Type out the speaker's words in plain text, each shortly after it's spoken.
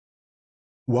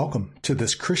Welcome to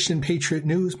this Christian Patriot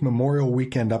News Memorial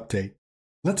Weekend update.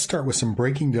 Let's start with some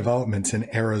breaking developments in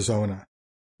Arizona.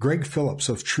 Greg Phillips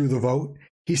of True the Vote,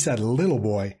 he said little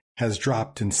boy has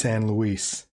dropped in San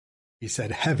Luis. He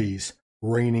said heavies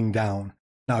raining down.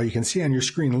 Now you can see on your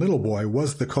screen little boy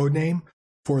was the code name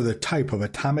for the type of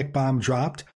atomic bomb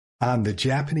dropped on the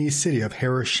Japanese city of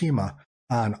Hiroshima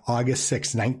on August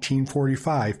 6,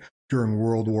 1945 during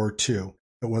World War II.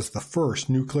 It was the first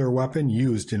nuclear weapon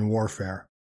used in warfare.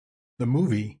 The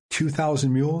movie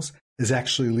 2,000 Mules is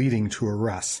actually leading to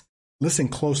arrests. Listen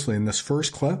closely in this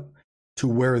first clip to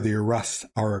where the arrests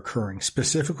are occurring,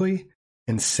 specifically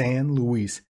in San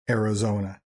Luis,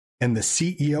 Arizona. And the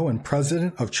CEO and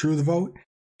president of True the Vote,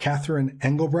 Catherine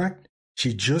Engelbrecht,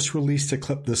 she just released a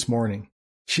clip this morning.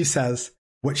 She says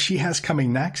what she has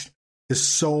coming next is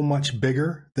so much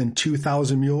bigger than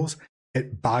 2,000 Mules,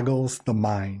 it boggles the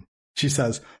mind. She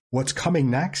says what's coming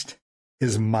next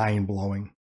is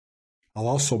mind-blowing. I'll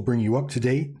also bring you up to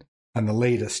date on the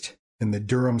latest in the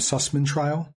Durham Sussman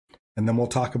trial, and then we'll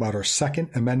talk about our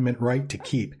Second Amendment right to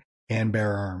keep and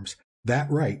bear arms.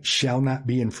 That right shall not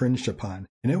be infringed upon,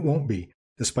 and it won't be,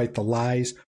 despite the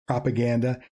lies,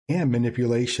 propaganda, and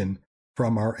manipulation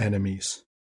from our enemies.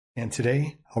 And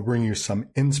today, I'll bring you some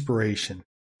inspiration,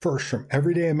 first from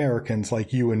everyday Americans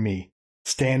like you and me,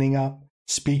 standing up,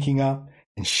 speaking up,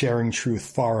 and sharing truth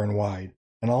far and wide.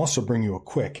 And I'll also bring you a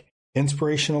quick,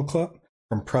 inspirational clip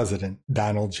from President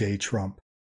Donald J. Trump.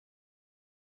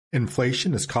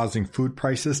 Inflation is causing food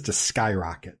prices to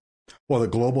skyrocket, while the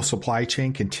global supply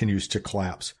chain continues to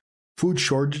collapse. Food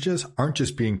shortages aren't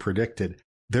just being predicted,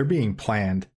 they're being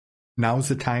planned. Now's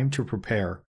the time to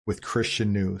prepare with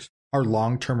Christian News. Our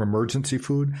long-term emergency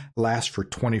food lasts for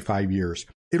 25 years.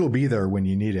 It'll be there when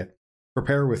you need it.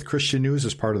 Prepare with Christian News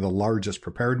is part of the largest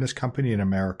preparedness company in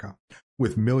America,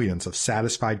 with millions of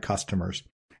satisfied customers.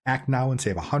 Act now and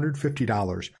save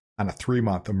 $150 on a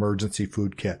 3-month emergency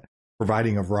food kit,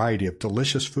 providing a variety of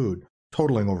delicious food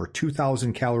totaling over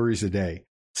 2,000 calories a day.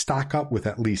 Stock up with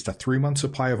at least a 3-month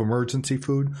supply of emergency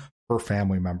food per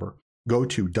family member. Go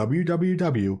to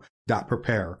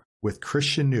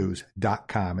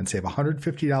www.preparewithchristiannews.com and save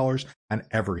 $150 on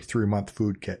every 3-month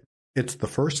food kit. It's the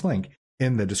first link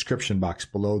in the description box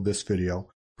below this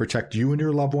video. Protect you and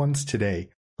your loved ones today.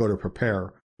 Go to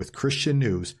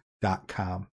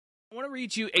preparewithchristiannews.com. I want to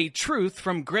read you a truth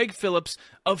from Greg Phillips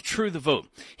of True the Vote.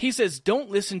 He says, don't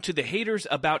listen to the haters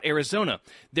about Arizona.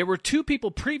 There were 2 people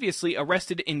previously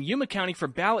arrested in Yuma County for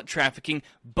ballot trafficking.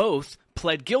 Both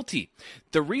pled guilty.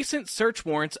 The recent search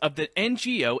warrants of the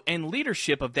NGO and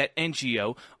leadership of that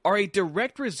NGO are a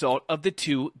direct result of the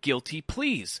 2 guilty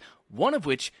pleas, one of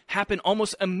which happened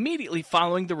almost immediately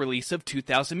following the release of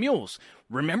 2,000 Mules.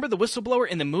 Remember the whistleblower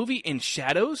in the movie In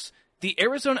Shadows? The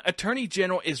Arizona Attorney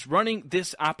General is running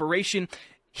this operation.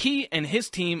 He and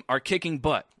his team are kicking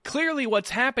butt. Clearly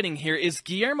what's happening here is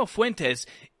Guillermo Fuentes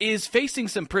is facing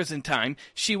some prison time.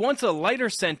 She wants a lighter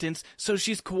sentence, so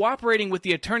she's cooperating with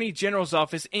the Attorney General's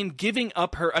office in giving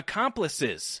up her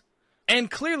accomplices. And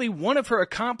clearly one of her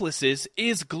accomplices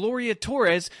is Gloria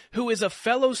Torres, who is a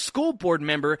fellow school board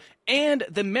member and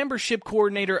the membership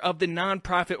coordinator of the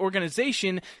nonprofit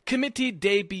organization Comité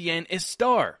de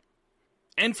Bienestar.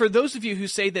 And for those of you who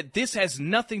say that this has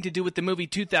nothing to do with the movie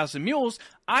 2,000 Mules,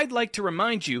 I'd like to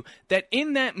remind you that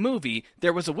in that movie,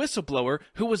 there was a whistleblower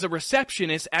who was a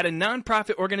receptionist at a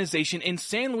nonprofit organization in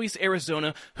San Luis,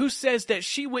 Arizona, who says that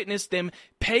she witnessed them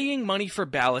paying money for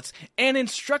ballots and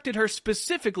instructed her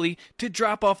specifically to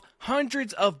drop off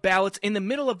hundreds of ballots in the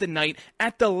middle of the night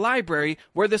at the library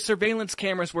where the surveillance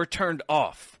cameras were turned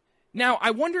off. Now,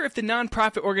 I wonder if the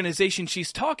nonprofit organization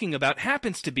she's talking about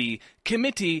happens to be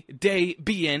Comité de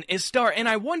Bienestar, and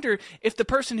I wonder if the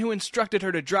person who instructed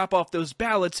her to drop off those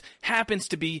ballots happens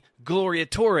to be Gloria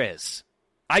Torres.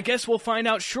 I guess we'll find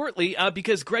out shortly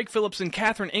because Greg Phillips and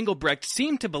Catherine Engelbrecht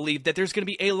seem to believe that there's going to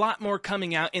be a lot more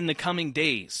coming out in the coming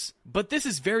days. But this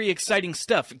is very exciting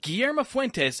stuff. Guillermo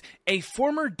Fuentes, a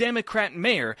former Democrat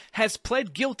mayor, has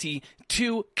pled guilty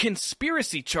to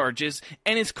conspiracy charges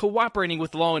and is cooperating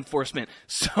with law enforcement.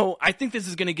 So I think this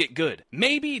is going to get good.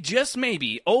 Maybe, just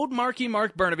maybe, old Marky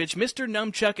Mark Brnovich, Mr.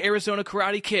 Numchuck Arizona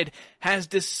Karate Kid, has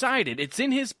decided it's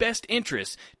in his best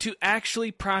interest to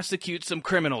actually prosecute some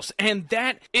criminals. And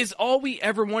that is all we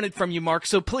ever wanted from you, Mark.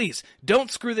 So please,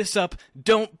 don't screw this up.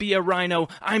 Don't be a rhino.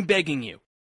 I'm begging you.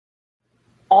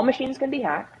 All machines can be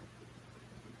hacked.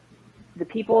 The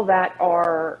people that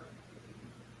are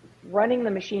running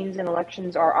the machines in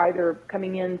elections are either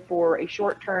coming in for a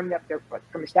short term, if they're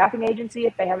from a staffing agency,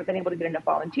 if they haven't been able to get enough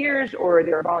volunteers, or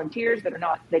there are volunteers that are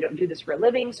not, they don't do this for a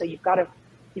living. So you've got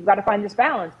to find this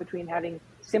balance between having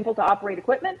simple to operate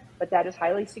equipment, but that is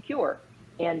highly secure.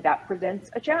 And that presents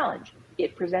a challenge.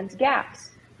 It presents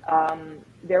gaps.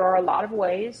 There are a lot of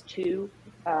ways to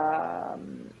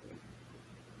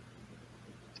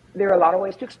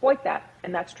exploit that,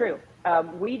 and that's true.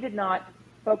 We did not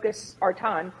focus our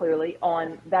time clearly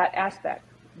on that aspect,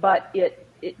 but it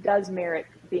does merit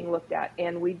being looked at.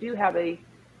 And we do have a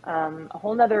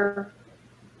whole nother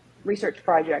research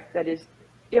project that is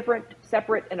different,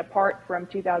 separate, and apart from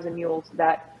 2000 Mules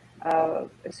that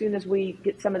as soon as we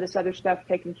get some of this other stuff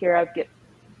taken care of,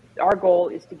 our goal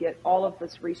is to get all of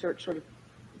this research sort of,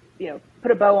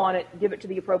 put a bow on it, give it to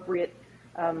the appropriate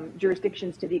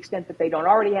jurisdictions to the extent that they don't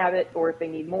already have it, or if they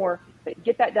need more, but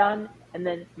get that done and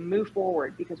then move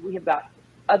forward, because we have got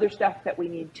other stuff that we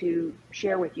need to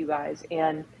share with you guys.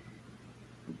 And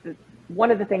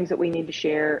one of the things that we need to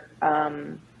share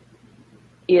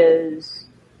is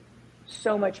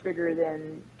so much bigger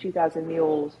than 2000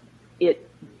 Mules. It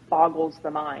boggles the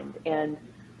mind. And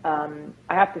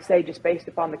I have to say, just based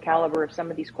upon the caliber of some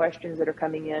of these questions that are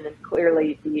coming in, and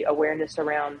clearly the awareness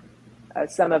around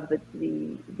some of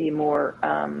the more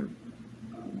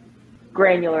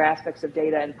granular aspects of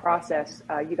data and process,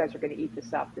 you guys are going to eat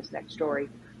this up, this next story.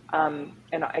 And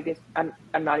I guess I'm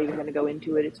not even going to go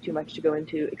into it. It's too much to go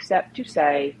into, except to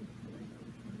say,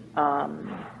 I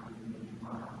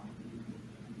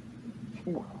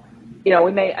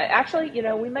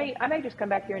may just come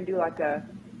back here and do like a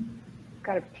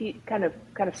kind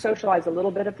of socialize a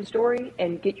little bit of the story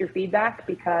and get your feedback,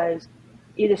 because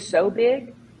it is so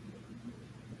big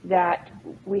that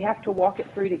we have to walk it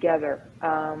through together,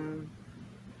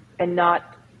 and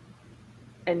not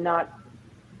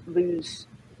lose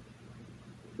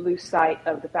sight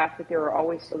of the fact that there are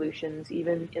always solutions,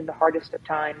 even in the hardest of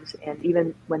times, and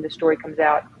even when the story comes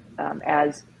out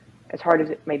as hard as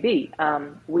it may be,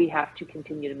 we have to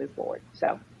continue to move forward.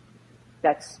 So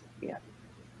that's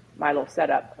my little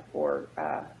setup for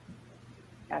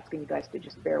asking you guys to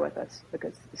just bear with us,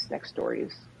 because this next story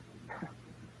is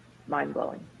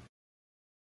mind-blowing.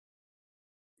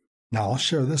 Now I'll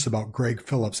share this about Greg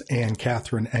Phillips and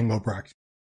Catherine Engelbrecht.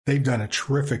 They've done a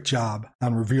terrific job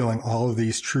on revealing all of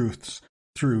these truths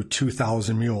through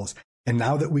 2000 Mules. And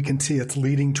now that we can see it's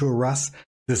leading to arrests,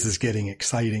 this is getting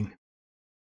exciting.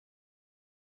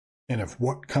 And if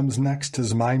what comes next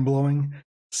is mind-blowing,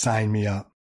 sign me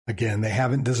up. Again, they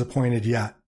haven't disappointed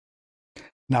yet.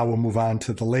 Now we'll move on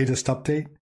to the latest update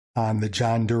on the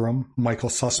John Durham, Michael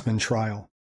Sussman trial.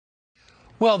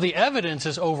 Well, the evidence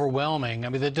is overwhelming. I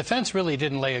mean, the defense really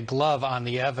didn't lay a glove on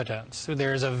the evidence.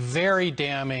 There's a very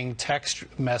damning text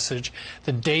message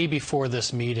the day before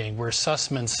this meeting where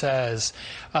Sussman says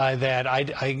that I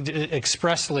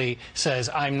expressly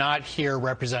says, I'm not here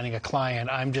representing a client.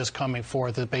 I'm just coming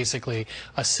forth as basically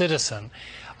a citizen.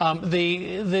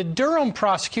 The Durham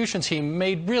prosecution team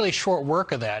made really short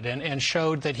work of that and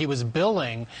showed that he was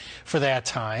billing for that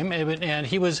time, and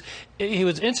he was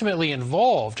intimately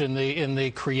involved in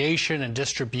the creation and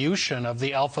distribution of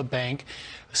the Alpha Bank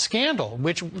scandal,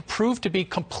 which proved to be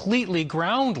completely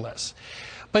groundless.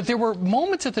 But there were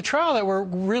moments at the trial that were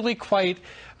really quite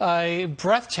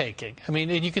breathtaking. I mean,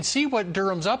 and you can see what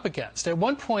Durham's up against. At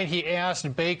one point, he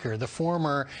asked Baker, the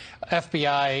former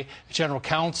FBI general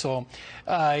counsel,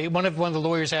 one of the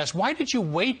lawyers asked, why did you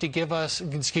wait to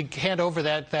hand over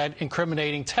that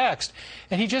incriminating text?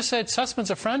 And he just said,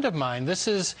 Sussman's a friend of mine. This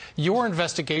is your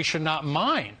investigation, not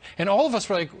mine. And all of us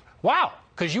were like, wow,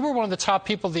 because you were one of the top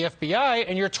people of the FBI,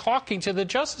 and you're talking to the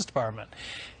Justice Department.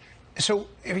 So,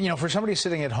 for somebody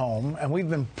sitting at home, and we've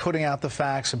been putting out the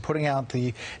facts and putting out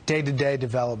the day-to-day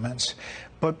developments,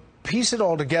 but piece it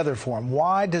all together for them.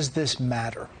 Why does this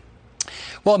matter?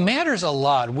 Well, it matters a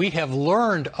lot. We have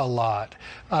learned a lot.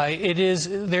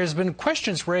 There's been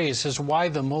questions raised as to why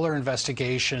the Mueller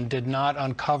investigation did not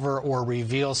uncover or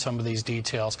reveal some of these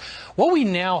details. What we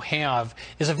now have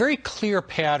is a very clear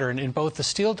pattern in both the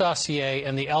Steele dossier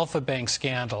and the Alpha Bank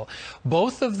scandal.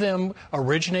 Both of them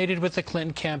originated with the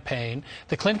Clinton campaign.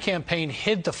 The Clinton campaign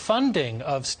hid the funding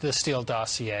of the Steele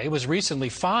dossier. It was recently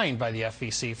fined by the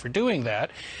FEC for doing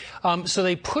that. So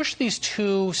they pushed these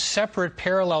two separate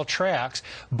parallel tracks.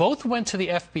 Both went to the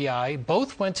FBI,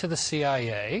 both went to the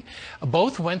CIA,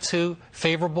 both went to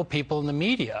favorable people in the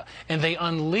media, and they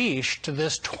unleashed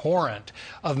this torrent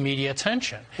of media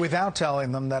attention. Without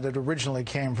telling them that it originally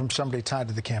came from somebody tied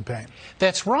to the campaign.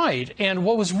 That's right. And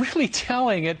what was really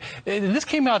telling, and this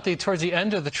came out towards the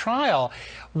end of the trial,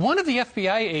 one of the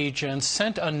FBI agents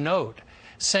sent a note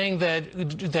saying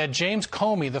that James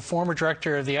Comey, the former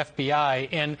director of the FBI,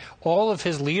 and all of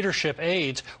his leadership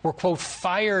aides were, quote,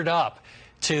 fired up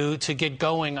to get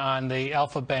going on the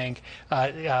Alpha Bank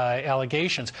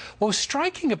allegations. What was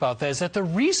striking about that is that the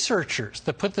researchers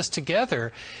that put this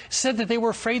together said that they were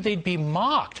afraid they'd be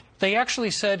mocked. They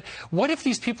actually said, what if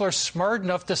these people are smart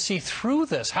enough to see through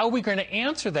this? How are we going to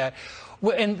answer that?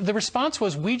 And the response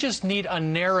was, we just need a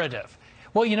narrative.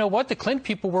 Well, you know what? The Clinton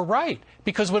people were right,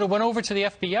 because when it went over to the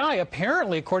FBI,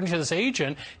 apparently, according to this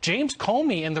agent, James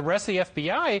Comey and the rest of the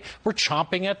FBI were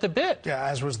chomping at the bit. Yeah,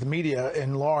 as was the media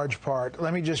in large part.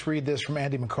 Let me just read this from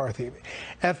Andy McCarthy.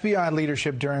 FBI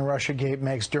leadership during Russiagate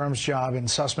makes Durham's job in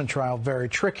Sussman trial very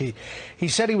tricky. He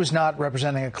said he was not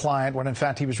representing a client when, in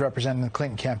fact, he was representing the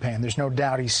Clinton campaign. There's no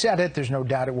doubt he said it. There's no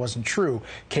doubt it wasn't true.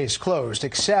 Case closed.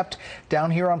 Except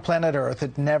down here on planet Earth,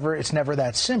 it's never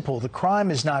that simple. The crime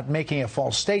is not making a false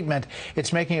statement.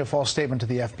 It's making a false statement to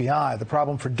the FBI. The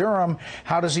problem for Durham,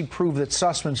 how does he prove that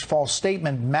Sussman's false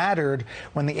statement mattered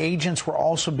when the agents were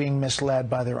also being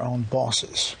misled by their own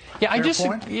bosses? Yeah, I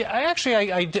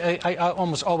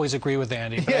almost always agree with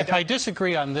Andy, but I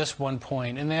disagree on this one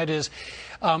point, and that is,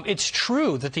 it's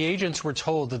true that the agents were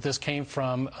told that this came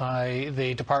from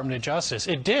the Department of Justice.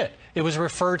 It did. It was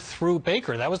referred through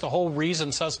Baker. That was the whole reason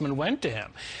Sussman went to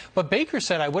him. But Baker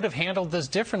said, I would have handled this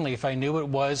differently if I knew it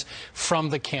was from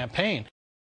the campaign.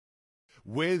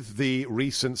 With the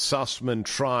recent Sussman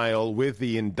trial, with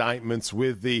the indictments,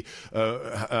 with the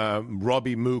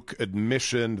Robbie Mook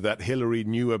admission that Hillary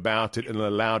knew about it and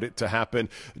allowed it to happen,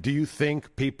 do you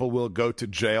think people will go to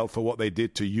jail for what they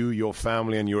did to you, your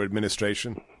family, and your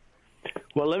administration?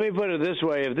 Well, let me put it this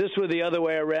way. If this were the other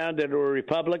way around and it were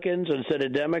Republicans instead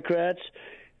of Democrats,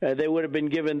 they would have been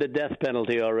given the death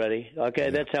penalty already. Okay,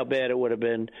 that's how bad it would have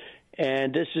been.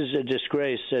 And this is a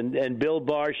disgrace. And Bill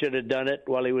Barr should have done it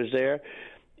while he was there.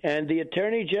 And the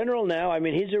Attorney General now, I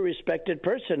mean, he's a respected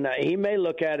person. Now, he may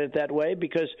look at it that way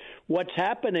because what's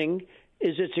happening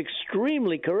is it's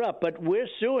extremely corrupt. But we're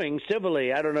suing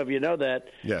civilly. I don't know if you know that.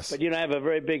 Yes. But, I have a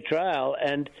very big trial,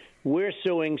 and we're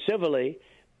suing civilly,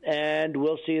 and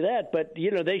we'll see that. But,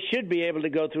 they should be able to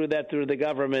go through that through the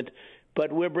government.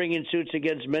 But we're bringing suits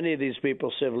against many of these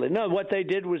people civilly. No, what they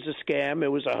did was a scam. It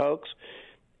was a hoax.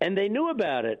 And they knew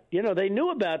about it. They knew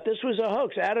about this was a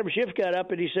hoax. Adam Schiff got up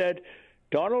and he said,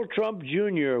 Donald Trump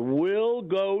Jr. will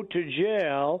go to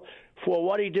jail for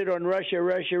what he did on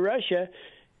Russia.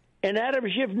 And Adam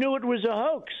Schiff knew it was a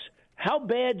hoax. How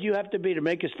bad do you have to be to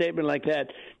make a statement like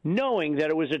that, knowing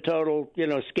that it was a total,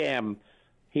 scam?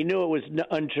 He knew it was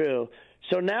untrue.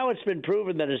 So now it's been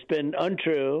proven that it's been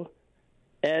untrue.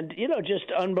 And,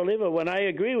 just unbelievable. When I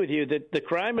agree with you that the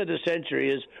crime of the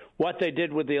century is what they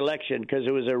did with the election, because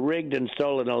it was a rigged and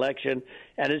stolen election,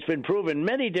 and it's been proven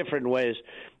many different ways.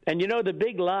 And, the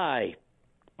big lie.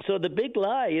 So the big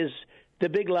lie is the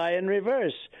big lie in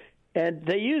reverse. And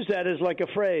they use that as like a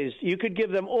phrase. You could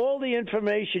give them all the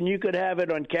information. You could have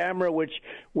it on camera, which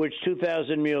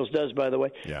 2,000 Mules does, by the way.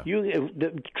 Yeah.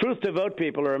 The truth to vote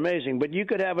people are amazing, but you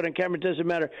could have it on camera. It doesn't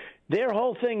matter. Their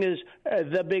whole thing is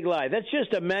the big lie. That's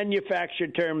just a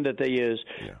manufactured term that they use.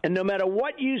 Yeah. And no matter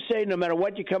what you say, no matter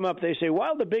what you come up, they say,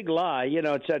 well, the big lie,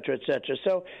 et cetera, et cetera.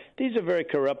 So these are very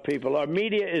corrupt people. Our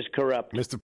media is corrupt.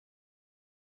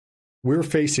 We're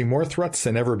facing more threats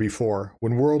than ever before.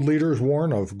 When world leaders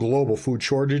warn of global food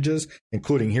shortages,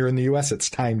 including here in the U.S., it's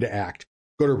time to act.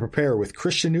 Go to Prepare with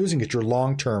Christian News and get your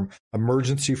long-term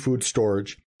emergency food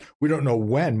storage. We don't know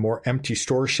when more empty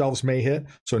store shelves may hit,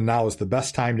 so now is the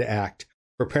best time to act.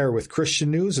 Prepare with Christian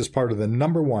News is part of the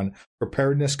 #1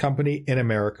 preparedness company in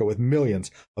America with millions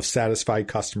of satisfied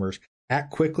customers. Act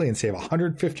quickly and save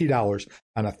 $150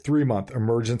 on a 3-month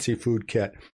emergency food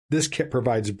kit. This kit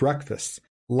provides breakfasts,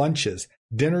 lunches,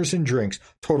 dinners, and drinks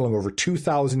totaling over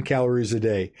 2,000 calories a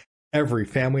day. Every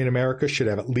family in America should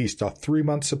have at least a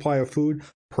 3-month supply of food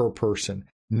per person.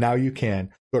 Now you can.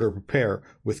 Go to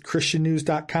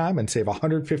preparewithchristiannews.com and save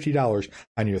 $150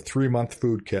 on your 3-month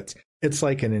food kits. It's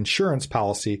like an insurance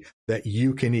policy that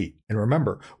you can eat. And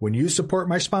remember, when you support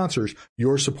my sponsors,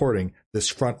 you're supporting this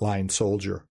frontline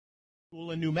soldier.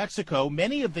 In New Mexico,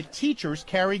 many of the teachers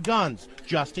carry guns,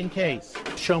 just in case.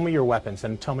 Show me your weapons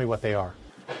and tell me what they are.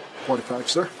 45,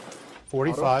 sir.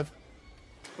 45.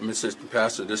 I'm Assistant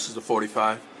Pastor. This is the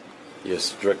 45.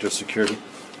 Yes, Director of Security.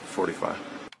 45.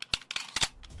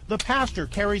 The pastor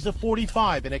carries a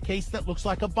 45 in a case that looks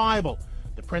like a Bible.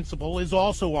 The principal is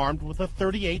also armed with a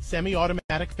 .38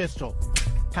 semi-automatic pistol.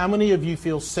 How many of you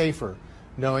feel safer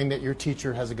knowing that your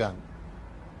teacher has a gun?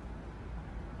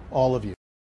 All of you.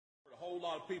 A whole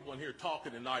lot of people in here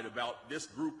talking tonight about this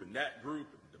group and that group,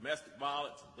 and domestic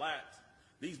violence and blacks,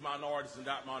 these minorities and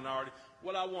that minority.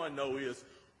 What I want to know is,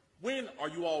 when are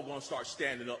you all going to start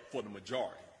standing up for the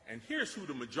majority? And here's who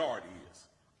the majority is.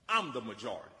 I'm the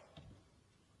majority.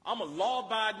 I'm a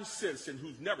law-abiding citizen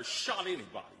who's never shot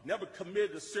anybody, never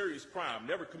committed a serious crime,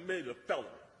 never committed a felony.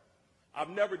 I've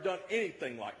never done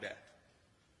anything like that.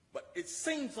 But it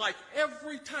seems like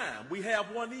every time we have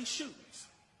one of these shootings,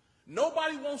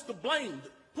 nobody wants to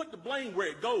put the blame where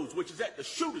it goes, which is at the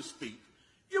shooter's feet.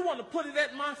 You want to put it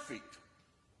at my feet.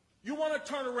 You want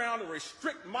to turn around and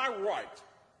restrict my right,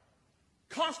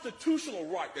 constitutional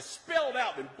right that's spelled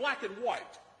out in black and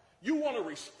white. You want to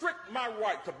restrict my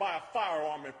right to buy a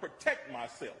firearm and protect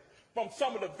myself from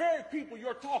some of the very people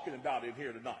you're talking about in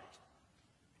here tonight.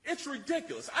 It's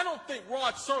ridiculous. I don't think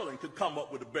Rod Serling could come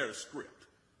up with a better script.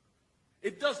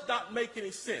 It does not make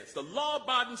any sense. The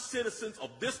law-abiding citizens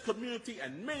of this community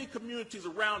and many communities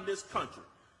around this country,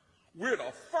 we're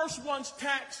the first ones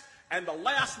taxed and the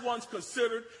last ones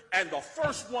considered and the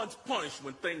first ones punished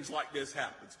when things like this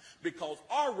happens, because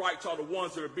our rights are the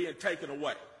ones that are being taken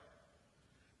away.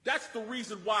 That's the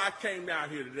reason why I came down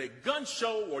here today. Gun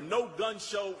show or no gun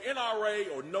show,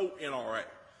 NRA or no NRA.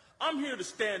 I'm here to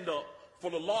stand up for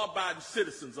the law-abiding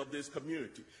citizens of this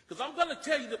community, because I'm going to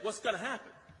tell you that what's going to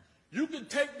happen. You can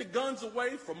take the guns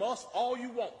away from us all you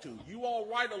want to. You all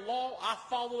write a law, I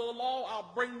follow the law,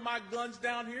 I'll bring my guns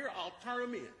down here, I'll turn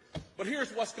them in. But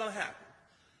here's what's going to happen.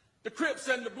 The Crips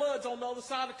and the Bloods on the other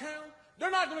side of town,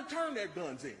 they're not going to turn their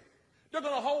guns in. They're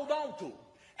going to hold on to them.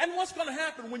 And what's going to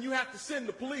happen when you have to send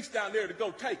the police down there to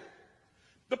go take them?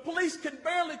 The police can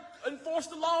barely enforce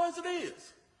the law as it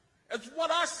is. As what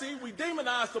I see, we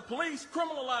demonize the police,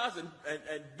 criminalize and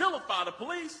vilify the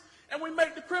police, and we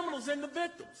make the criminals into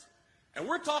victims. And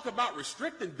we're talking about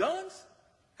restricting guns?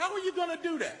 How are you going to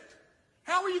do that?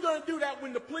 How are you going to do that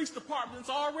when the police department's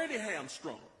already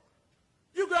hamstrung?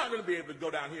 You're not going to be able to go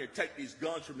down here and take these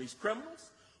guns from these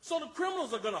criminals. So the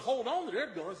criminals are going to hold on to their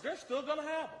guns. They're still going to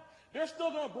have them. They're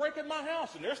still going to break in my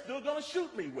house, and they're still going to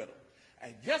shoot me with them.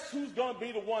 And guess who's going to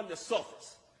be the one that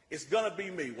suffers? It's going to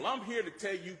be me. Well, I'm here to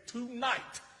tell you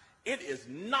tonight, it is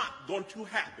not going to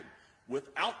happen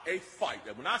without a fight.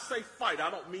 And when I say fight, I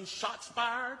don't mean shots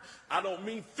fired. I don't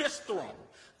mean fist thrown.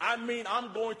 I mean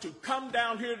I'm going to come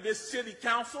down here to this city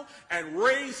council and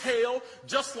raise hell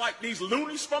just like these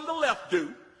loonies from the left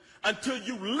do until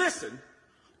you listen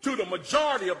to the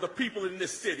majority of the people in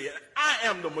this city. And I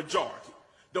am the majority.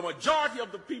 The majority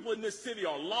of the people in this city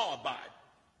are law-abiding,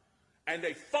 and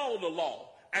they follow the law,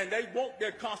 and they want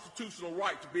their constitutional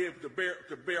right to be able to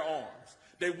bear arms.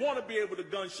 They want to be able to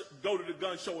go to the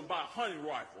gun show and buy a hunting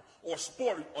rifle or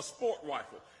sport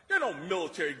rifle. There are no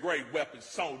military-grade weapons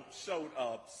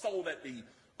sold at the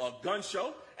gun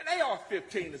show. An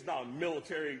AR-15 is not a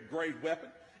military-grade weapon.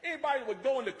 Anybody that would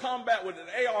go into combat with an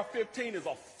AR-15 is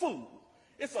a fool.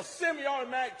 It's a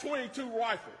semi-automatic .22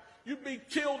 rifle. You'd be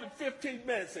killed in 15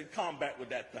 minutes in combat with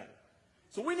that thing.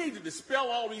 So we need to dispel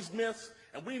all these myths,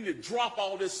 and we need to drop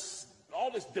all this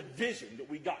division that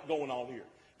we got going on here.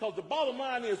 Because the bottom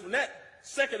line is, when that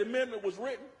Second Amendment was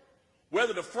written,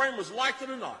 whether the framers liked it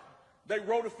or not, they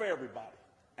wrote it for everybody.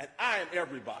 And I am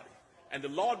everybody. And the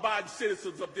law-abiding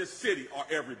citizens of this city are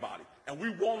everybody. And we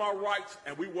want our rights,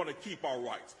 and we want to keep our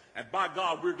rights. And by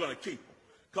God, we're going to keep them,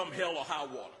 come hell or high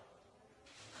water.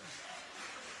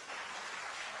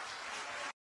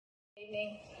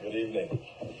 Good evening.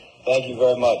 Thank you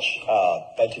very much.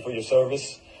 Thank you for your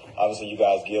service. Obviously, you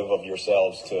guys give of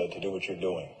yourselves to do what you're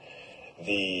doing.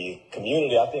 The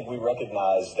community, I think we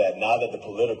recognize that now that the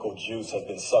political juice has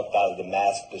been sucked out of the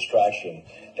mass distraction,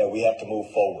 that we have to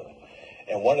move forward.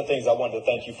 And one of the things I wanted to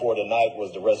thank you for tonight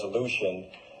was the resolution,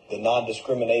 the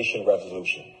non-discrimination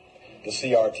resolution, the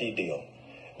CRT deal,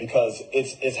 because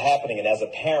it's happening. And as a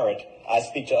parent, I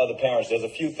speak to other parents. There's a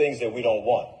few things that we don't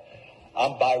want.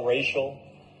 I'm biracial,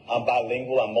 I'm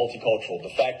bilingual, I'm multicultural.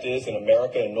 The fact is, in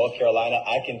America, in North Carolina,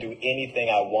 I can do anything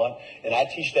I want, and I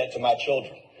teach that to my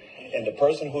children. And the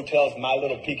person who tells my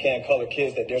little pecan-colored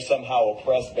kids that they're somehow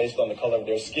oppressed based on the color of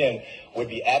their skin would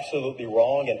be absolutely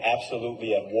wrong and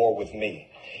absolutely at war with me.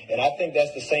 And I think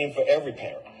that's the same for every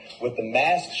parent. What the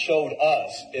mask showed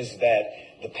us is that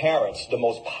the parents, the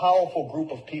most powerful group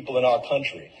of people in our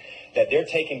country, that they're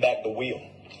taking back the wheel.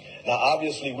 Now,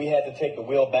 obviously, we had to take the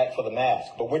wheel back for the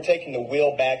mask, but we're taking the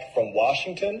wheel back from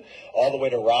Washington all the way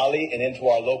to Raleigh and into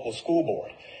our local school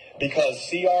board. Because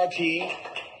CRT,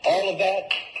 all of that,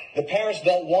 the parents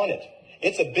don't want it.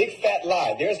 It's a big fat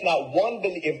lie. There's not one,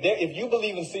 if you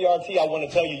believe in CRT, I want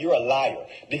to tell you you're a liar.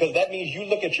 Because that means you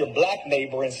look at your black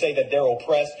neighbor and say that they're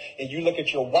oppressed, and you look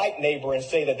at your white neighbor and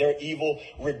say that they're evil,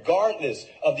 regardless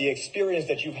of the experience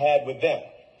that you've had with them.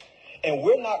 And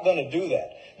we're not going to do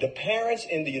that. The parents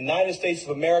in the United States of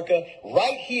America,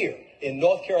 right here in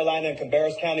North Carolina and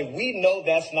Cabarrus County, we know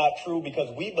that's not true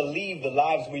because we believe the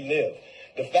lives we live.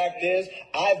 The fact is,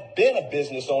 I've been a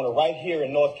business owner right here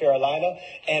in North Carolina,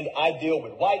 and I deal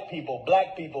with white people,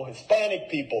 black people, Hispanic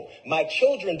people. My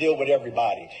children deal with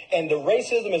everybody. And the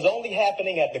racism is only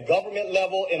happening at the government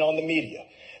level and on the media.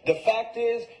 The fact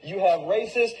is, you have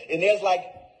racists, and there's like,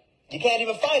 you can't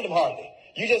even find them hardly.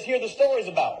 You just hear the stories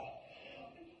about them.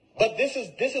 But this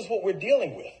is what we're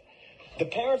dealing with. The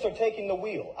parents are taking the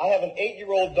wheel. I have an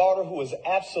 8-year-old daughter who is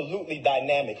absolutely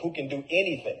dynamic, who can do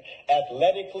anything.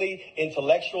 Athletically,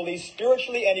 intellectually,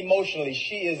 spiritually, and emotionally,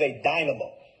 she is a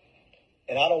dynamo.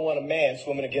 And I don't want a man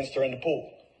swimming against her in the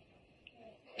pool.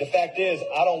 The fact is,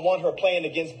 I don't want her playing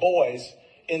against boys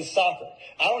in soccer.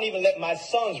 I don't even let my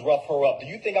sons rough her up. Do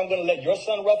you think I'm going to let your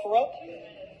son rough her up?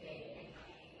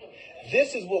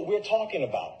 This is what we're talking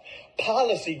about.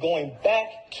 Policy going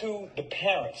back to the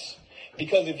parents.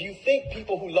 Because if you think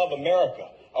people who love America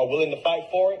are willing to fight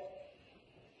for it,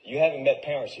 you haven't met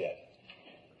parents yet.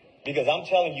 Because I'm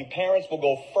telling you, parents will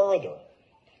go further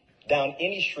down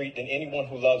any street than anyone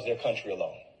who loves their country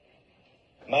alone.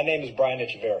 My name is Brian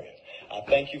Echeverria. I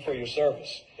thank you for your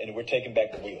service, and we're taking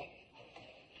back the wheel.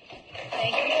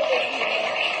 Thank you.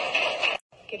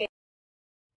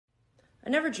 I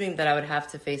never dreamed that I would have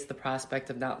to face the prospect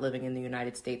of not living in the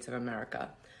United States of America,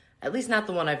 at least not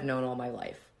the one I've known all my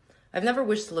life. I've never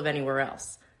wished to live anywhere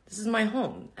else. This is my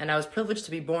home, and I was privileged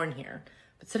to be born here.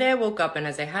 But today I woke up, and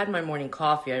as I had my morning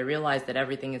coffee, I realized that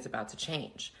everything is about to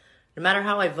change. No matter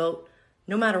how I vote,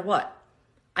 no matter what,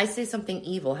 I say something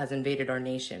evil has invaded our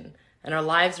nation, and our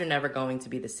lives are never going to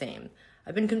be the same.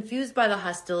 I've been confused by the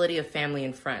hostility of family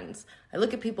and friends. I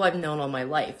look at people I've known all my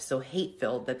life, so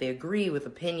hate-filled that they agree with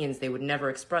opinions they would never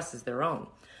express as their own.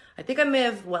 I think I may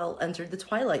have, entered the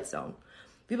twilight zone.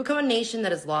 We become a nation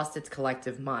that has lost its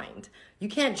collective mind. You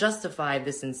can't justify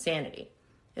this insanity.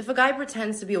 If a guy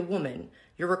pretends to be a woman,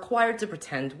 you're required to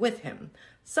pretend with him.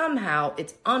 Somehow,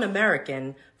 it's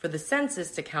un-American for the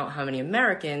census to count how many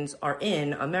Americans are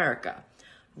in America.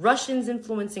 Russians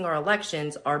influencing our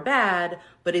elections are bad,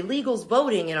 but illegals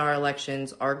voting in our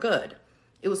elections are good.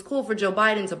 It was cool for Joe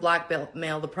Biden to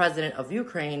blackmail the president of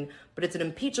Ukraine, but it's an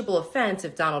impeachable offense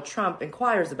if Donald Trump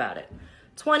inquires about it.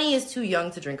 20 is too young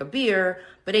to drink a beer,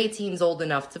 but 18 is old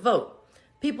enough to vote.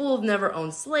 People who have never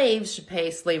owned slaves should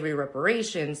pay slavery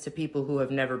reparations to people who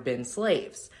have never been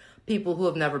slaves. People who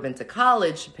have never been to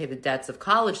college should pay the debts of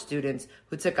college students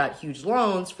who took out huge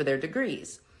loans for their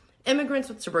degrees. Immigrants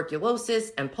with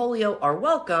tuberculosis and polio are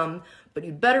welcome, but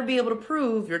you'd better be able to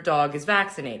prove your dog is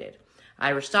vaccinated.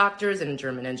 Irish doctors and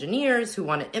German engineers who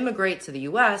want to immigrate to the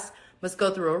U.S. must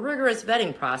go through a rigorous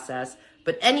vetting process,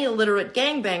 but any illiterate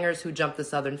gangbangers who jump the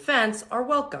southern fence are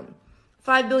welcome.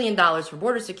 $5 billion for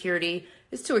border security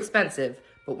is too expensive,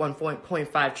 but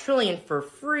 $1.5 trillion for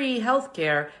free health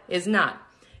care is not.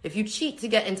 If you cheat to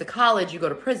get into college, you go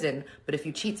to prison, but if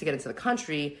you cheat to get into the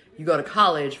country, you go to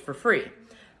college for free.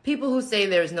 People who say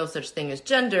there is no such thing as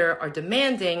gender are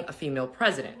demanding a female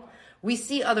president. We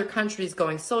see other countries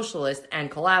going socialist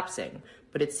and collapsing,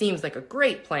 but it seems like a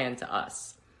great plan to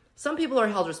us. Some people are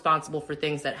held responsible for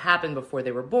things that happened before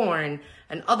they were born,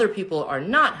 and other people are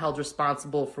not held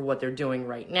responsible for what they're doing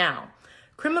right now.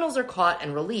 Criminals are caught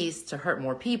and released to hurt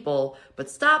more people, but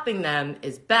stopping them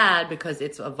is bad because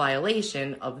it's a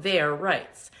violation of their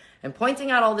rights. And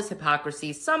pointing out all this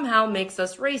hypocrisy somehow makes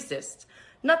us racist.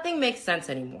 Nothing makes sense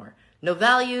anymore. No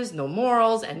values, no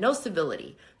morals, and no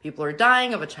civility. People are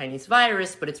dying of a Chinese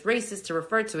virus, but it's racist to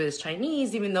refer to it as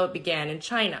Chinese even though it began in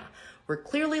China. We're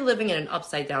clearly living in an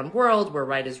upside-down world where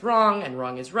right is wrong and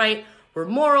wrong is right, where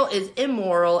moral is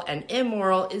immoral and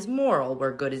immoral is moral,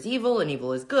 where good is evil and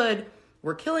evil is good,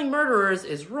 where killing murderers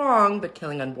is wrong but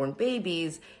killing unborn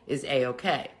babies is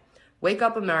A-okay. Wake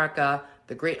up, America.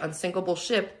 The great unsinkable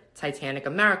ship, Titanic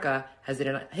America, has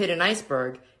hit an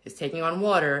iceberg, is taking on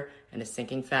water, and is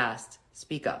sinking fast.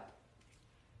 Speak up.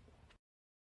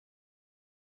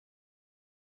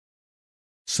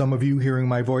 Some of you hearing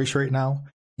my voice right now,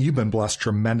 you've been blessed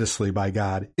tremendously by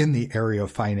God in the area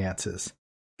of finances.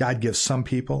 God gives some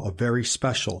people a very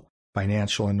special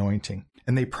financial anointing,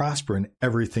 and they prosper in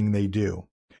everything they do.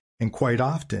 And quite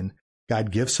often, God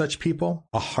gives such people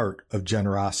a heart of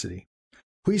generosity.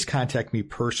 Please contact me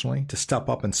personally to step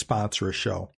up and sponsor a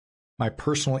show. My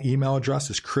personal email address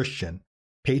is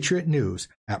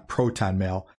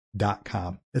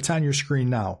christianpatriotnews@protonmail.com. It's on your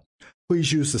screen now.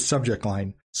 Please use the subject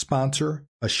line, sponsor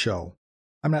a show.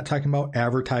 I'm not talking about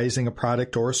advertising a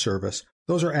product or a service.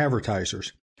 Those are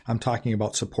advertisers. I'm talking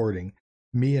about supporting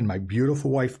me and my beautiful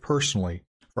wife personally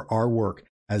for our work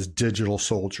as digital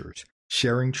soldiers,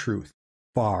 sharing truth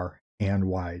far and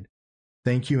wide.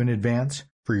 Thank you in advance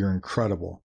for your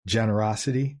incredible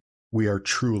generosity. We are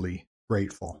truly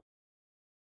grateful.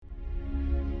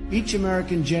 Each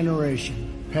American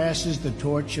generation passes the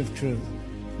torch of truth,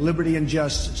 liberty, and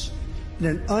justice in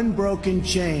an unbroken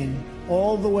chain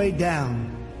all the way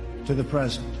down to the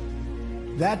present.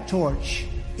 That torch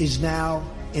is now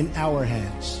in our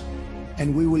hands,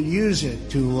 and we will use it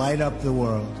to light up the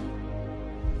world.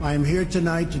 I am here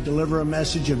tonight to deliver a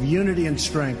message of unity and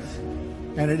strength,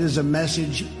 and it is a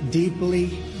message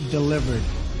deeply delivered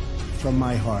from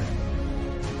my heart.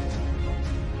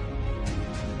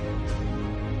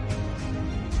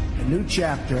 A new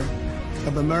chapter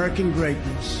of American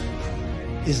greatness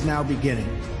is now beginning.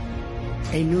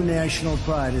 A new national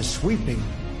pride is sweeping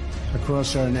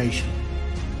across our nation,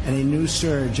 and a new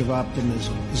surge of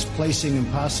optimism is placing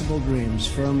impossible dreams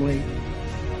firmly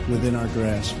within our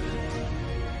grasp.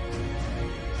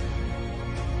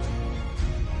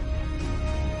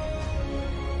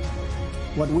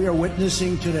 What we are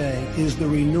witnessing today is the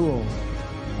renewal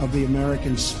of the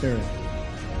American spirit.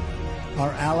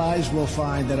 Our allies will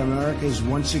find that America is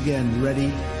once again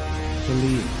ready to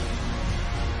lead.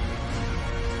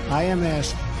 I am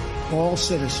asking all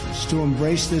citizens to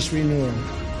embrace this renewal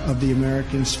of the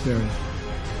American spirit.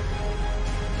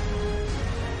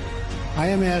 I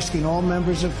am asking all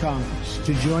members of Congress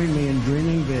to join me in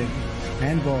dreaming big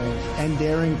and bold and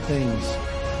daring things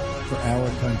for our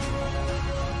country.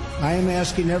 I am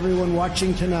asking everyone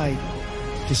watching tonight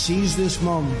to seize this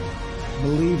moment,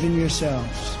 believe in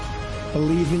yourselves,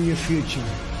 believe in your future,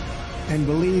 and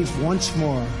believe once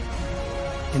more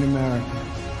in America.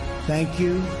 Thank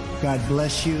you, God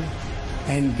bless you,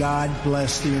 and God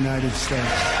bless the United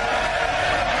States.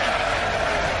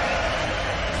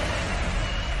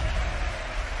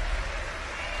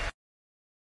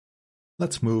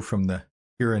 Let's move from the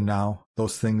here and now,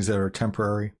 those things that are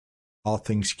temporary, all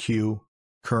things Q,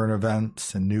 current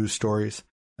events and news stories,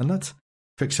 and let's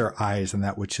fix our eyes on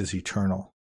that which is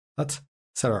eternal. Let's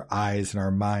set our eyes and our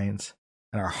minds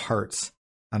and our hearts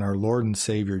on our Lord and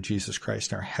Savior Jesus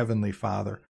Christ, our Heavenly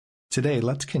Father. Today,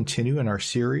 let's continue in our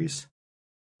series,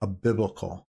 A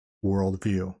Biblical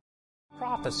Worldview.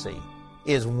 Prophecy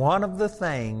is one of the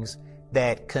things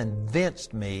that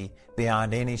convinced me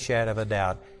beyond any shadow of a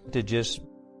doubt to just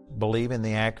believe in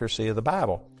the accuracy of the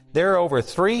Bible. There are over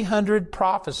 300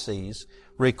 prophecies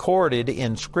recorded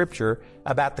in Scripture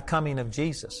about the coming of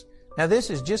Jesus. Now, this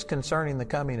is just concerning the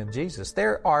coming of Jesus.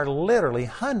 There are literally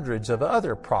hundreds of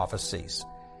other prophecies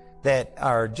that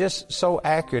are just so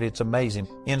accurate, it's amazing.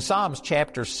 In Psalms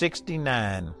chapter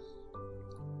 69,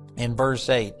 in verse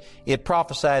 8, it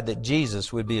prophesied that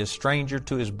Jesus would be a stranger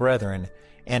to his brethren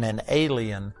and an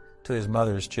alien to his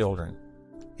mother's children.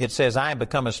 It says, I am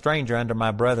become a stranger unto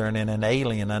my brethren and an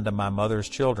alien unto my mother's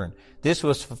children. This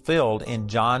was fulfilled in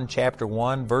John chapter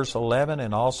 1, verse 11,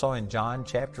 and also in John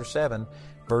chapter 7,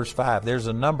 verse 5. There's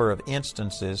a number of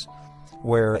instances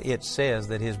where it says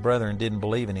that his brethren didn't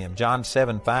believe in him. John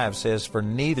 7:5 says, for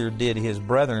neither did his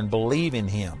brethren believe in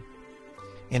him.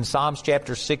 In Psalms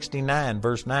chapter 69,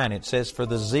 verse 9, it says, for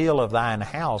the zeal of thine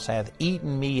house hath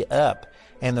eaten me up,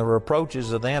 and the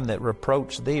reproaches of them that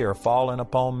reproach thee are fallen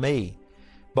upon me.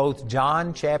 Both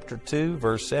John chapter 2,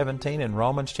 verse 17, and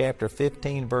Romans chapter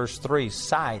 15, verse 3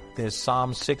 cite this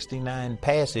Psalm 69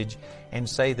 passage and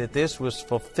say that this was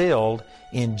fulfilled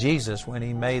in Jesus when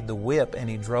he made the whip and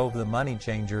he drove the money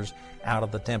changers out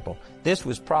of the temple. This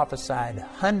was prophesied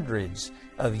hundreds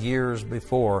of years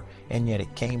before, and yet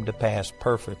it came to pass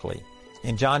perfectly.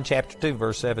 In John chapter 2,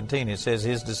 verse 17, it says,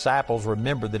 his disciples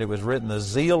remembered that it was written, the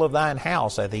zeal of thine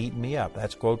house hath eaten me up.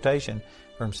 That's a quotation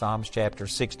from Psalms chapter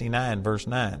 69, verse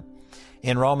 9.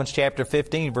 In Romans chapter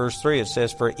 15, verse 3, it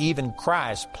says, for even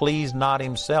Christ pleased not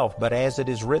himself, but as it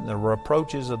is written, the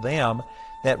reproaches of them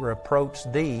that reproach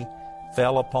thee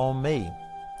fell upon me.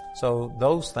 So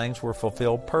those things were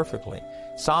fulfilled perfectly.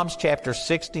 Psalms chapter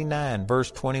 69,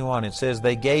 verse 21, it says,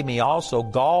 they gave me also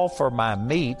gall for my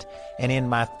meat, and in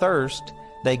my thirst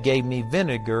they gave me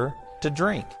vinegar to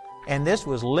drink. And this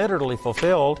was literally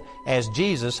fulfilled as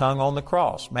Jesus hung on the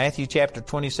cross. Matthew chapter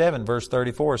 27, verse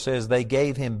 34 says, they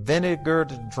gave him vinegar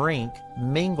to drink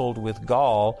mingled with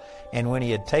gall, and when he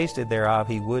had tasted thereof,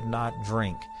 he would not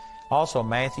drink. Also,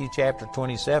 Matthew chapter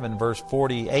 27, verse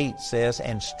 48 says,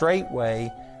 and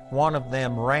straightway one of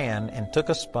them ran and took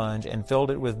a sponge and filled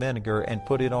it with vinegar and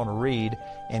put it on a reed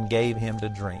and gave him to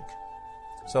drink.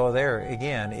 So there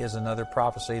again is another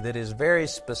prophecy that is very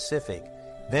specific.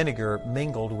 Vinegar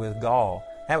mingled with gall.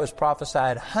 That was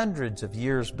prophesied hundreds of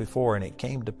years before, and it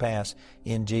came to pass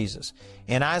in Jesus.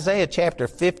 In Isaiah chapter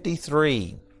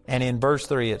 53, and in verse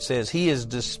 3, it says, he is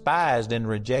despised and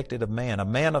rejected of man, a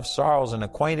man of sorrows and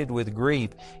acquainted with grief,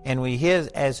 and we hid,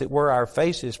 as it were, our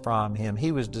faces from him.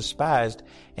 He was despised,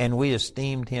 and we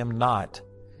esteemed him not.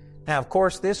 Now, of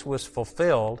course, this was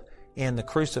fulfilled in the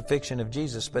crucifixion of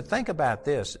Jesus. But think about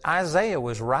this. Isaiah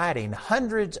was writing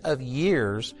hundreds of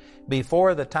years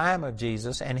before the time of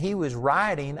Jesus, and he was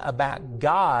writing about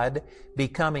God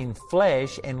becoming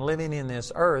flesh and living in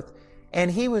this earth. And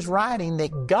he was writing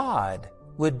that God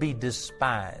would be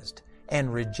despised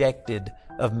and rejected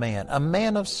of man, a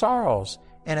man of sorrows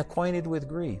and acquainted with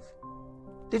grief.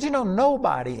 Did you know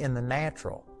nobody in the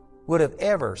natural would have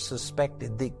ever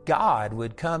suspected that God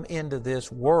would come into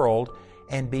this world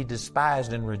and be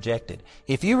despised and rejected?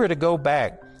 If you were to go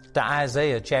back to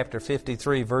Isaiah chapter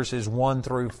 53, verses 1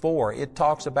 through 4, it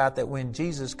talks about that when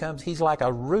Jesus comes, He's like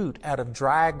a root out of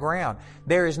dry ground.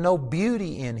 There is no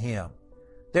beauty in Him.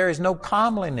 There is no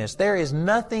comeliness. There is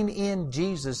nothing in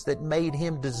Jesus that made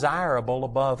Him desirable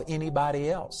above anybody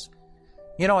else.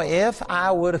 You know, if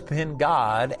I would have been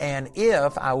God, and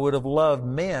if I would have loved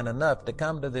men enough to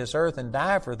come to this earth and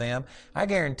die for them, I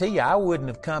guarantee you I wouldn't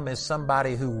have come as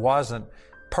somebody who wasn't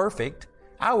perfect.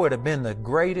 I would have been the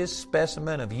greatest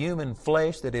specimen of human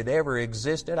flesh that had ever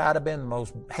existed. I'd have been the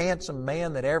most handsome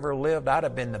man that ever lived. I'd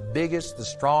have been the biggest, the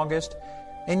strongest.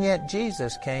 And yet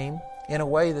Jesus came in a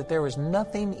way that there was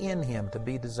nothing in Him to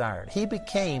be desired. He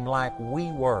became like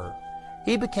we were.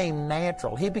 He became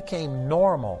natural. He became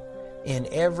normal in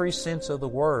every sense of the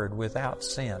word without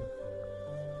sin.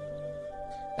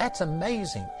 That's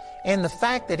amazing. And the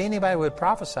fact that anybody would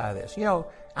prophesy this. You know,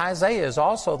 Isaiah is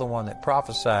also the one that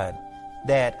prophesied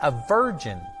that a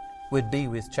virgin would be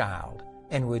with child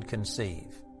and would conceive.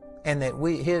 And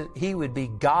that He would be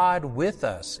God with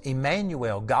us,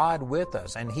 Emmanuel, God with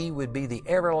us. And He would be the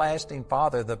everlasting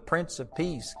Father, the Prince of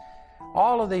Peace.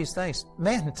 All of these things.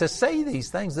 Man, to say these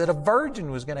things, that a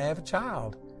virgin was going to have a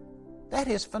child, that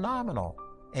is phenomenal.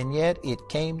 And yet it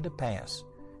came to pass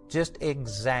just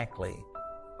exactly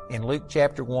in Luke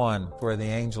chapter 1, where the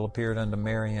angel appeared unto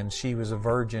Mary, and she was a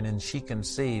virgin, and she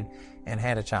conceived and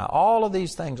had a child. All of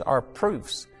these things are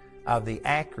proofs of the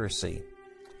accuracy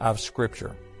of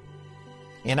Scripture.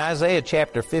 In Isaiah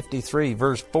chapter 53,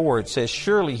 verse 4, it says,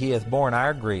 Surely He hath borne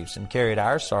our griefs and carried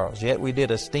our sorrows, yet we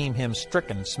did esteem Him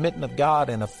stricken, smitten of God,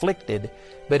 and afflicted.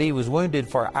 But He was wounded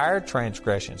for our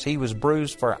transgressions. He was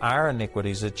bruised for our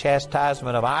iniquities. The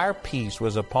chastisement of our peace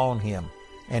was upon Him.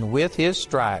 And with His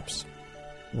stripes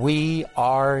we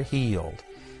are healed.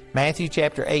 Matthew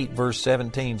chapter 8, verse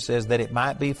 17 says that it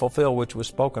might be fulfilled which was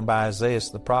spoken by Isaiah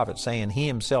the prophet, saying, He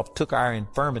Himself took our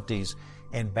infirmities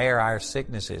and bear our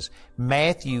sicknesses.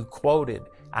 Matthew quoted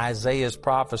Isaiah's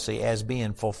prophecy as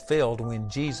being fulfilled when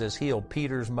Jesus healed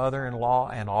Peter's mother-in-law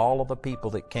and all of the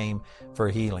people that came for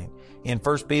healing. In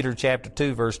 1 Peter chapter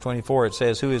 2, verse 24, it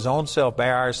says, Who His own self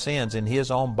bare our sins in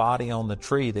His own body on the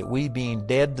tree, that we being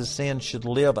dead to sin should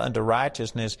live unto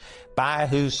righteousness, by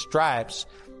whose stripes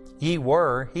ye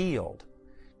were healed.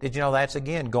 Did you know that's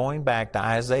again going back to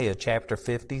Isaiah chapter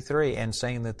 53 and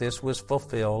saying that this was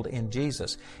fulfilled in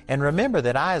Jesus? And remember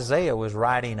that Isaiah was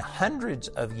writing hundreds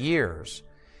of years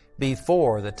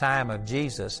before the time of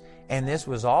Jesus, and this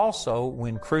was also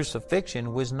when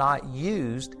crucifixion was not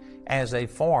used as a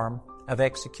form of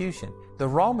execution. The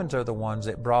Romans are the ones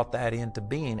that brought that into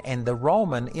being, and the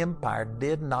Roman Empire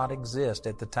did not exist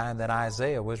at the time that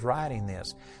Isaiah was writing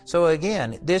this. So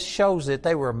again, this shows that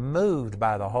they were moved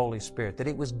by the Holy Spirit, that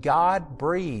it was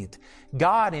God-breathed.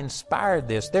 God inspired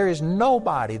this. There is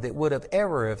nobody that would have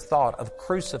ever have thought of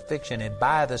crucifixion and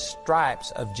by the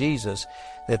stripes of Jesus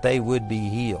that they would be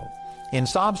healed. In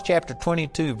Psalms chapter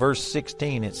 22, verse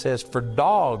 16, it says, For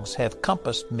dogs have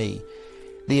compassed me.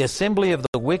 The assembly of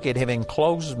the wicked have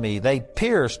enclosed me. They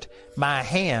pierced my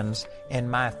hands and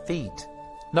my feet.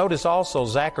 Notice also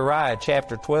Zechariah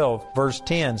chapter 12, verse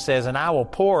 10 says, And I will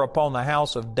pour upon the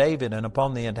house of David and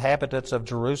upon the inhabitants of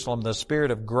Jerusalem the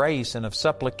spirit of grace and of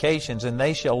supplications, and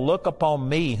they shall look upon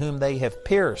me whom they have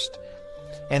pierced.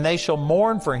 And they shall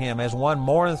mourn for him as one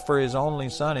mourneth for his only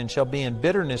son, and shall be in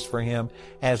bitterness for him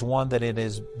as one that it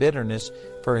is bitterness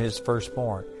for his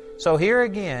firstborn. So here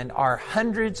again are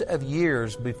hundreds of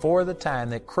years before the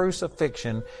time that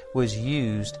crucifixion was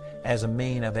used as a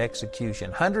mean of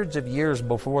execution. Hundreds of years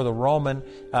before the Roman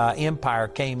Empire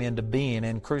came into being,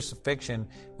 and crucifixion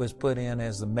was put in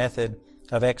as the method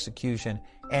of execution.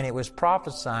 And it was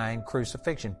prophesying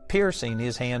crucifixion, piercing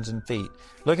his hands and feet.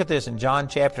 Look at this in John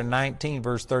chapter 19,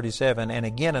 verse 37. And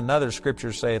again another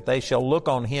scripture saith, They shall look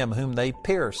on him whom they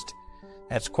pierced.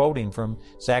 That's quoting from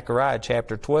Zechariah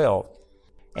chapter 12.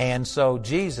 And so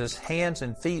Jesus' hands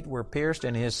and feet were pierced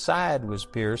and his side was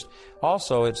pierced.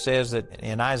 Also it says that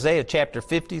in Isaiah chapter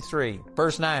 53,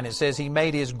 verse 9, it says, He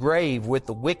made his grave with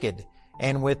the wicked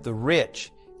and with the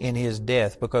rich in his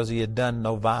death, because he had done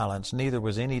no violence, neither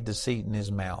was any deceit in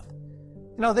his mouth.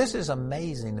 You know, this is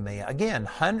amazing to me. Again,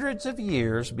 hundreds of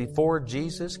years before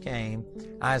Jesus came,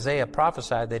 Isaiah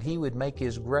prophesied that he would make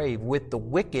his grave with the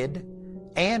wicked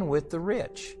and with the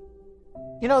rich.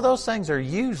 You know, those things are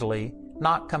usually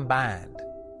not combined.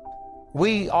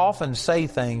 We often say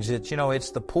things that, you know, it's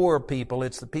the poor people,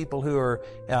 it's the people who are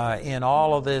in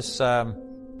all of this,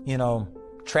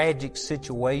 tragic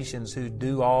situations who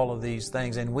do all of these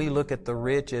things. And we look at the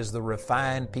rich as the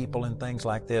refined people and things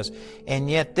like this. And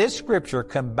yet this scripture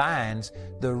combines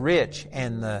the rich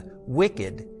and the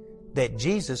wicked, that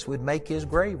Jesus would make his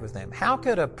grave with them. How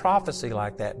could a prophecy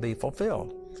like that be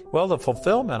fulfilled? Well, the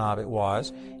fulfillment of it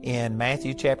was in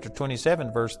Matthew chapter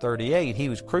 27, verse 38. He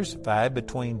was crucified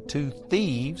between two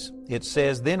thieves. It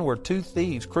says, then were two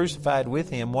thieves crucified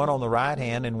with him, one on the right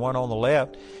hand and one on the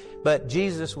left. But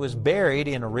Jesus was buried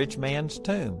in a rich man's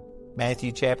tomb.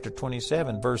 Matthew chapter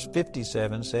 27, verse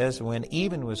 57 says, when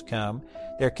even was come,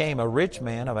 there came a rich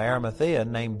man of Arimathea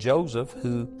named Joseph,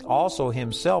 who also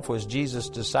himself was Jesus'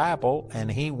 disciple,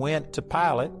 and he went to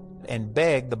Pilate and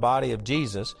begged the body of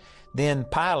Jesus. Then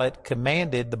Pilate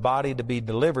commanded the body to be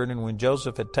delivered, and when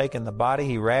Joseph had taken the body,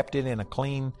 he wrapped it in a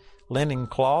clean linen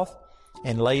cloth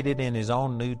and laid it in his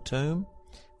own new tomb,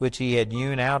 which he had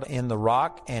hewn out in the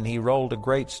rock, and he rolled a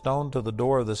great stone to the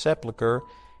door of the sepulchre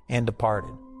and departed.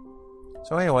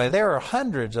 So anyway, there are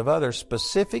hundreds of other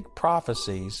specific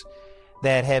prophecies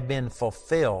that have been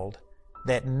fulfilled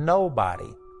that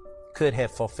nobody could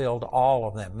have fulfilled all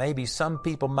of them. Maybe some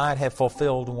people might have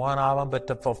fulfilled one of them, but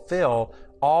to fulfill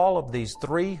all of these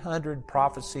 300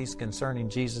 prophecies concerning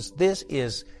Jesus, this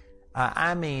is,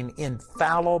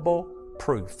 infallible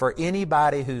proof for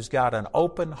anybody who's got an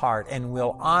open heart and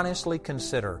will honestly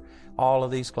consider all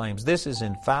of these claims. This is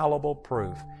infallible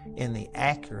proof in the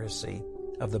accuracy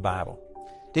of the Bible.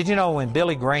 Did you know when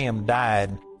Billy Graham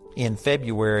died in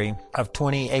February of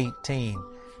 2018,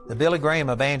 the Billy Graham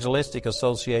Evangelistic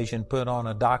Association put on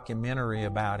a documentary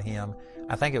about him.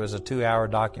 I think it was a 2-hour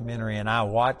documentary, and I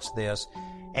watched this.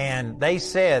 And they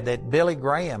said that Billy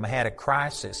Graham had a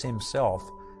crisis himself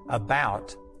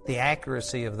about the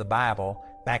accuracy of the Bible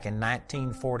back in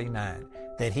 1949,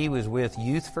 that he was with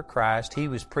Youth for Christ. He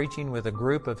was preaching with a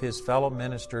group of his fellow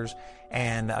ministers,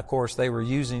 and of course they were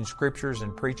using scriptures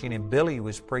and preaching, and Billy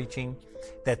was preaching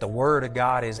that the Word of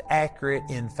God is accurate,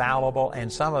 infallible,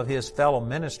 and some of his fellow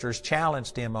ministers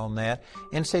challenged him on that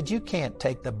and said, you can't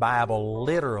take the Bible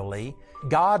literally.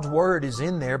 God's Word is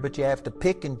in there, but you have to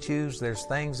pick and choose. There's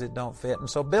things that don't fit. And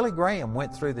so Billy Graham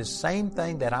went through the same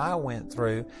thing that I went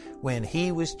through when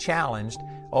he was challenged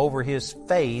over his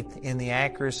faith in the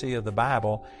accuracy of the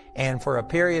Bible. And for a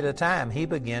period of time, he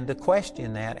began to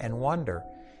question that and wonder.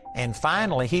 And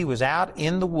finally, he was out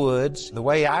in the woods. The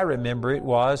way I remember it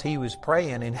was he was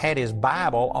praying and had his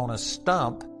Bible on a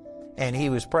stump, and he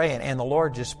was praying, and the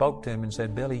Lord just spoke to him and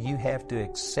said, Billy, you have to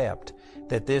accept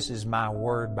that this is my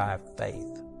word by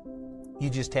faith. You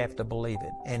just have to believe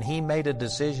it. And he made a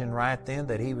decision right then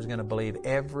that he was going to believe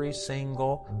every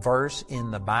single verse in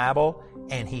the Bible.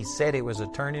 And he said it was a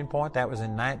turning point. That was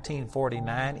in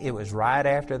 1949. It was right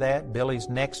after that. Billy's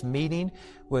next meeting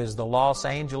was the Los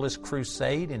Angeles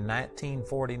Crusade in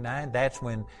 1949. That's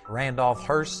when Randolph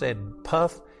Hearst said,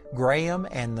 Puff Graham,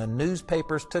 and the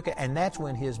newspapers took it. And that's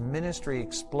when his ministry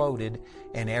exploded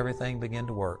and everything began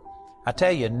to work. I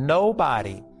tell you,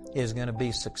 nobody is going to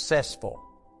be successful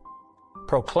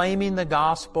proclaiming the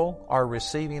gospel or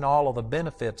receiving all of the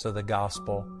benefits of the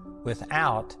gospel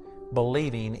without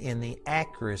believing in the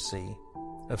accuracy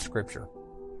of Scripture.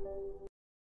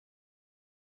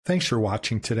 Thanks for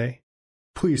watching today.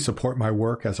 Please support my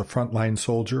work as a frontline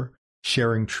soldier,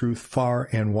 sharing truth far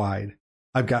and wide.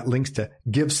 I've got links to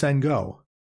Give, Send, Go,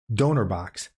 Donor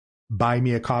Box,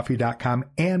 BuyMeACoffee.com,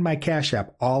 and my Cash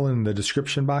App all in the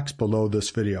description box below this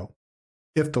video.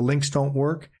 If the links don't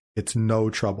work, it's no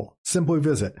trouble. Simply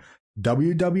visit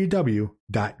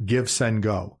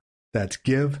www.GiveSendGo. That's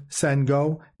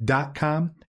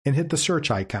GiveSendGo.com and hit the search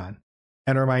icon.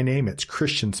 Enter my name, it's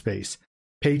Christian Space,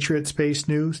 Patriot Space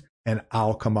News, and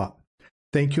I'll come up.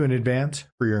 Thank you in advance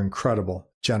for your incredible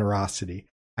generosity.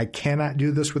 I cannot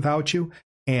do this without you,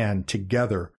 and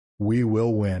together we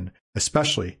will win,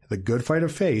 especially the good fight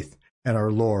of faith and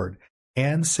our Lord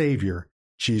and Savior,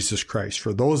 Jesus Christ,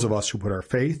 for those of us who put our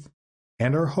faith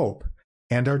and our hope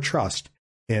and our trust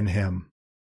in Him.